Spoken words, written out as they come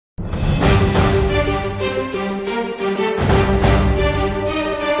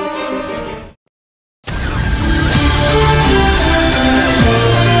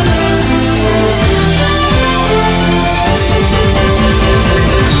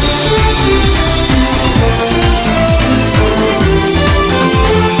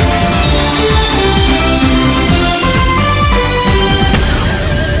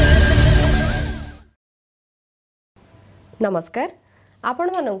नमस्कार आपण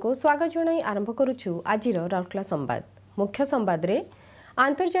मानक स्वागत जणाई आरंभ करुछु आजिर राउरकेला संवाद। मुख्य संवाद रे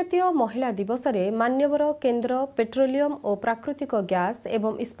अंतर्जातीय महिला दिवस रे मान्यवर केंद्र पेट्रोलियम और प्राकृतिक गैस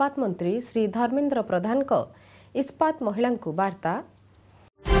एवं इस्पात मंत्री श्री धर्मेंद्र प्रधान को इस्पात महिला को वार्ता।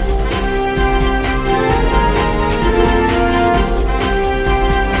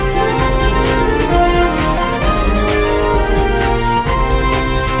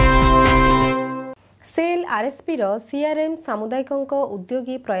 सेल आरएसपी रो सीआरएम सामुदायिक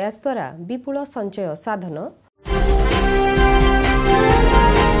उद्योगी प्रयास द्वारा विपुल संचय साधन।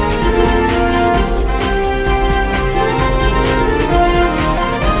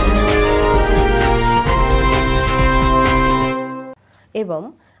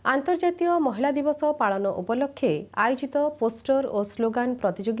 एवं अंतर्जातीय महिला दिवस पालन उपलक्षे आयोजित पोस्टर और स्लोगान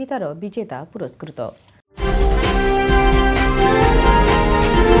प्रतियोगितार विजेता पुरस्कृत।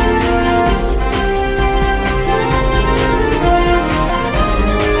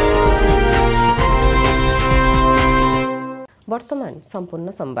 वर्तमान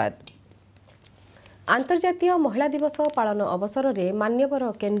संपूर्ण संवाद। अंतर्जातीय महिला दिवस पालन अवसर में मान्यवर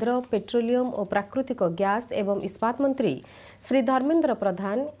केंद्र पेट्रोलियम और प्राकृतिक गैस एवं इस्पात मंत्री श्री धर्मेंद्र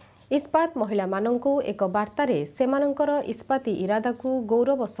प्रधान इस्पात महिला मानंकु एक वार्तारे सेमानंकर इस्पाती इरादा को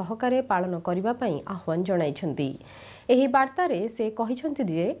गौरव सहकारे पालन करिबा पई आह्वान जणाइछन्ती। एही वार्तारे से कहिछन्ती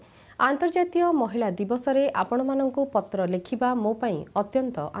जे अंतर्जातीय महिला दिवस रे आपण मानंकु पत्र लेखिबा मो पई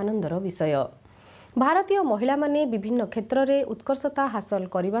अत्यंत आनंदर विषय। भारतीय महिला माने विभिन्न क्षेत्र में उत्कर्षता हासिल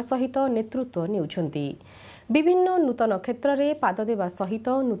करने सहित नेतृत्व नेउछन्ती। विभिन्न नूतन क्षेत्र में पाद देवा सहित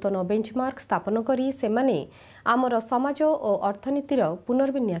नूतन बेंचमार्क स्थापन करी सेमाने आमर समाज और अर्थनीतिर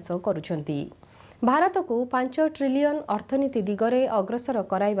पुनर्विन्यास करुछन्ती। भारत को 5 ट्रिलियन अर्थनीति दिगरे अग्रसर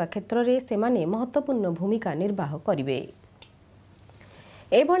कराइबा क्षेत्र में सेमाने महत्वपूर्ण भूमिका निर्वाह करिवे।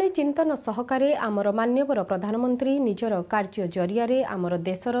 एभली चिंतन सहकारे आमर मान्यवर प्रधानमंत्री निजर कार्य जरिया आमर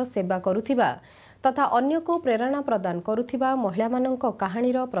देशर सेवा करुथिबा तथा अन्य को प्रेरणा प्रदान करुथिबा महिला मानक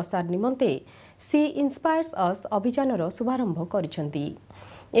कहानीर प्रसार निमंते सी इंस्पायर्स अस अभियानर शुभारंभ करिसंती।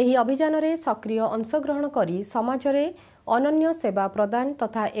 एही अभियान रे सक्रिय अंशग्रहण करी समाज रे अनन्य सेवा प्रदान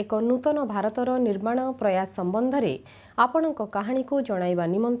तथा एक नूतन भारतर निर्माण प्रयास संबंध रे आपणक कहानी को जणाइबा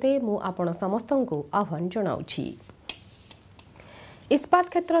निमंते मु आपण समस्तंको आह्वान जणाउछि। इस्पात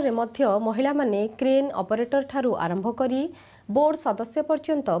क्षेत्र रे मध्य महिला माने क्रेन ऑपरेटर ठारू आरंभ करी बोर्ड सदस्य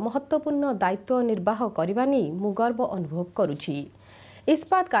पर्यंत महत्वपूर्ण दायित्व निर्वाह करने नहीं मु गर्व अनुभव करुछि।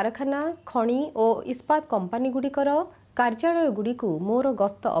 इस्पात कारखाना खणी और इस्पात कंपानी गुड़िकर कार्यालय गुड़िक मोर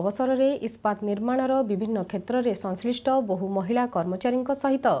गस्त अवसर रे इस्पात निर्माणर विभिन्न क्षेत्र में संश्लिष्ट बहु महिला कर्मचारी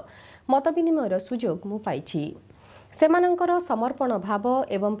सहित मत विनिमयर सुजोग मु पाइछि। सेमानंकर समर्पण भाव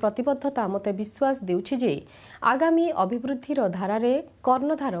एवं प्रतिबद्धता मते विश्वास देउछि जे आगामी अभिवृद्धिर धारारे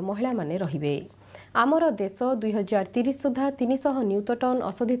कर्णधार महिला माने रहिबे। आमर देश 2030 सुधा 300 न्यूटन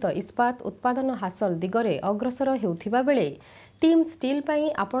अशोधित इस्पात उत्पादन हासिल दिगरे अग्रसर हेउथिबा बेले टीम स्टील पई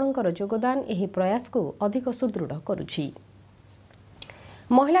आपणकर योगदान एही प्रयास को अधिक सुदृढ़ करुछि।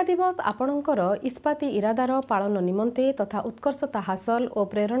 महिला दिवस आपणकर इस्पाती इरादार पालन निमंते तथा उत्कर्षता हासिल और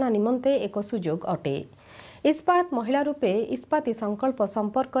प्रेरणा निमंते एक सुजोग अटे। इस्पात महिला रूपे इस्पाती संकल्प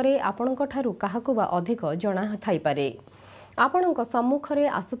संपर्क में आपणक ठारू काहाकु बा अधिक जଣା थाई पारे। आपणक सम्मुख रे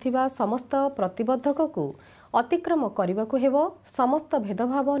आसुथिबा समस्त प्रतिबद्धक को अतिक्रम करबाकू हेबो। समस्त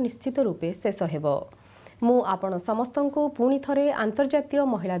भेदभाव निश्चित रूपे शेष हेबो। मु आपण समस्तंको पुणी थरे अंतर्जातीय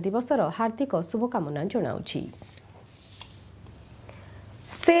महिला दिवसर हार्दिक शुभकामना जणाउछि।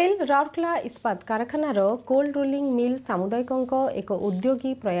 सेल राउरकेला इस्पात कारखानार कोल्ड रोलिंग मिल सामुदायिक एक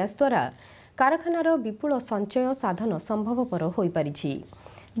उद्योगी प्रयास द्वारा कारखानार विपुल संचय साधन संभवपर होई पारिछि।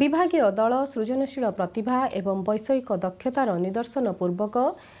 विभागीय दल सृजनशील प्रतिभा एवं वैषयिक दक्षतार निदर्शन पूर्वक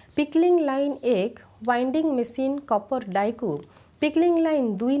pickling line 1 winding machine Kapoor die को पिकलिंग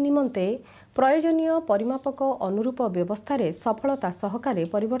लाइन 2 निमंते प्रयोजनीय परिमापक अनुरूप व्यवस्था रे सफलता सहकारे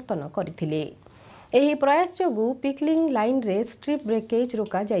परिवर्तन करथिले। एही प्रयास जोगु पिकलिंग लाइन रे स्ट्रिप ब्रेकेज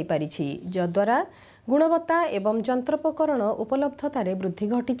रोका जाई पारिछि, जद्वारा गुणवत्ता एवं यंत्रोपकरण उपलब्धतार वृद्धि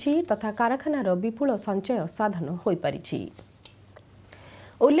घटिछि तथा कारखानार विपुल संचय साधन होई पारिछि।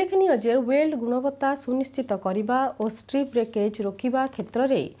 उल्लेखनीय जे वेल्ड गुणवत्ता सुनिश्चित करने और स्ट्रिप ब्रेकेज रोकवा क्षेत्र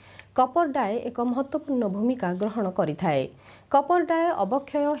में कपर डाए एक महत्वपूर्ण भूमिका ग्रहण करिथाए। कपर डाए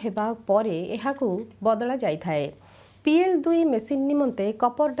अवक्षय हेबा परे एहाकु बदला जाइथाए। PL2 मेसिन निमंते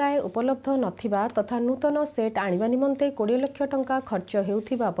कपर डाए उपलब्ध नथिबा तथा नूतन सेट आनिबा निमंते 20 लाख टंका खर्च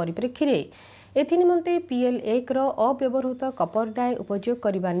हेउथिबा परिप्रेक्षी रे एथि निमंते PL1 रो अव्यवहृत कपर डाए उपयोग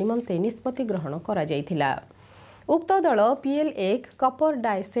करबा निमंते निष्पत्ति ग्रहण करा जाइथिला। उक्त दल PL1 कपर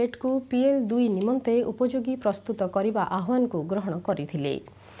डाए सेट को PL2 निमंते उपयोगी प्रस्तुत करने आह्वान को ग्रहण करथिले।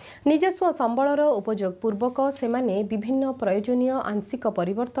 ନିଜସ୍ୱ ସମ୍ବଳର ଉପଯୋଗ ପୂର୍ବକ ସେମାନେ ବିଭିନ୍ନ ପ୍ରୟୋଜନୀୟ ଆଂଶିକ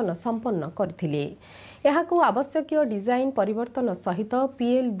ପରିବର୍ତ୍ତନ ସମ୍ପନ୍ନ କରିଥିଲେ। ଏହାକୁ ଆବଶ୍ୟକୀୟ ଡିଜାଇନ ପରିବର୍ତ୍ତନ ସହିତ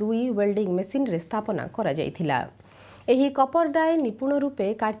PL2 ୱେଲ୍ଡିଂ ମେସିନରେ ସ୍ଥାପନା କରାଯାଇଥିଲା। ଏହି କପର ଡାଏ ନିପୁଣ ରୂପେ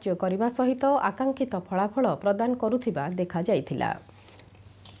କାର୍ଯ୍ୟ କରିବା ସହିତ ଆକାଂକ୍ଷିତ ଫଳାଫଳ ପ୍ରଦାନ କରୁଥିବା ଦେଖାଯାଇଥିଲା।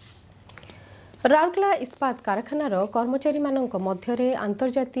 ରାଉରକେଲା ଇସ୍ପାତ କାରଖାନାର କର୍ମଚାରୀମାନଙ୍କ ମଧ୍ୟରେ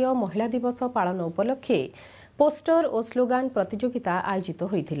ଆନ୍ତର୍ଜାତୀୟ ମହିଳା ଦିବସ ପାଳନ ଉପଲକ୍ଷେ ପୋଷ୍ଟର ଓ ସ୍ଲୋଗାନ ପ୍ରତିଯୋଗିତା ଆୟୋଜିତ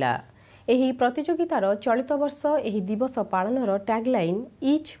ହୋଇଥିଲା। ଏହି ପ୍ରତିଯୋଗିତାର ଚଳିତ ବର୍ଷ ଏହି ଦିବସ ପାଳନର ଟ୍ୟାଗଲାଇନ୍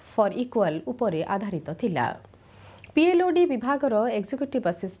ଇଚ୍ ଫର୍ ଇକ୍ୱାଲ୍ ଉପରେ ଆଧାରିତ ଥିଲା। PLOD ବିଭାଗର ଏକ୍ଜିକ୍ୟୁଟିଭ୍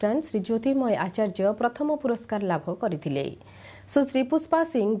ଆସିଷ୍ଟାଣ୍ଟ ଶ୍ରୀ ଜ୍ୟୋତିର୍ମୟ ଆଚାର୍ଯ୍ୟ ପ୍ରଥମ ପୁରସ୍କାର ଲାଭ କରିଥିଲେ। ସୁଶ୍ରୀ ପୁଷ୍ପା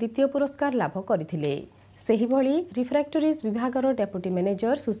ସିଂ ଦ୍ୱିତୀୟ ପୁରସ୍କାର ଲାଭ କରିଥିଲେ। ସେହିଭଳି ରିଫ୍ରାକ୍ଟରିଜ୍ ବିଭାଗର ଡେପୁଟି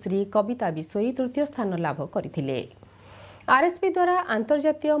ମ୍ୟାନେଜର ସୁଶ୍ରୀ କବିତା ବିଶୋଇ ତୃତୀୟ ସ୍ଥାନ ଲାଭ କରିଥିଲେ। RSTV ଦ୍ୱାରା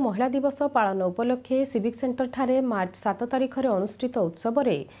ଆନ୍ତର୍ଜାତୀୟ ମହିଳା ଦିବସ ପାଳନ ଉପଲକ୍ଷେ ସିଭିକ୍ ସେଣ୍ଟରଠାରେ ମାର୍ଚ୍ଚ 7 ତାରିଖରେ ଅନୁଷ୍ଠିତ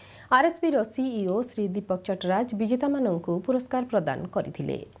ଉତ୍ସବରେ RSTVର CEO ଶ୍ରୀ ଦୀପକ ଚଟରାଜ ବିଜେତାମାନଙ୍କୁ ପୁରସ୍କାର ପ୍ରଦାନ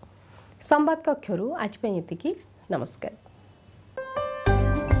କରିଥିଲେ। ସମ୍ବାଦ କକ୍ଷରୁ ଆଜି ପାଇଁ ଏତିକି। ନମସ୍କାର।